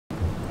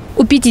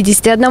У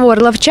 51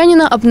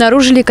 орловчанина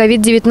обнаружили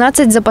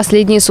COVID-19 за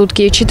последние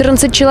сутки.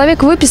 14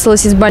 человек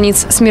выписалось из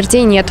больниц,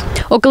 смертей нет.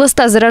 Около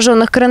 100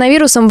 зараженных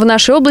коронавирусом в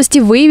нашей области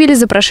выявили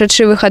за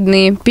прошедшие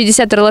выходные.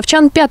 50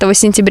 орловчан 5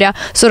 сентября,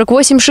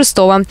 48 – 6.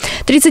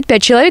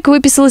 35 человек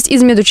выписалось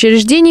из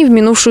медучреждений в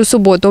минувшую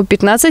субботу,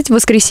 15 – в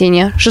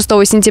воскресенье. 6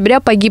 сентября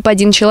погиб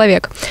 1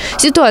 человек.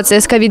 Ситуация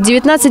с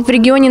COVID-19 в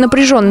регионе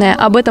напряженная.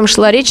 Об этом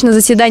шла речь на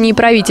заседании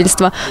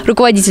правительства.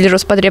 Руководитель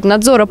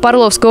Роспотребнадзора по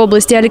Орловской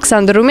области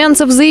Александр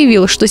Румянцев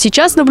заявил, что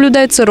сейчас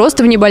наблюдается рост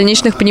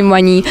внебольничных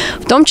пневмоний,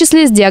 в том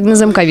числе с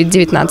диагнозом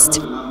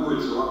COVID-19.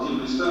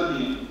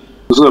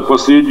 За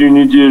последнюю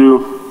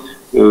неделю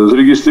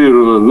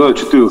зарегистрировано на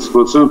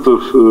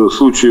 14%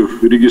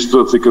 случаев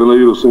регистрации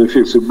коронавирусной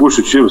инфекции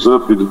больше, чем за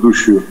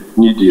предыдущую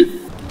неделю.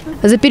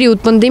 За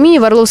период пандемии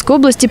в Орловской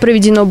области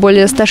проведено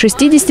более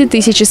 160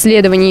 тысяч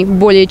исследований,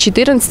 более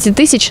 14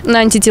 тысяч на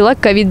антитела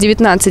к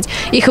COVID-19.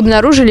 Их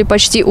обнаружили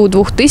почти у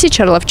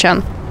 2000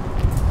 орловчан.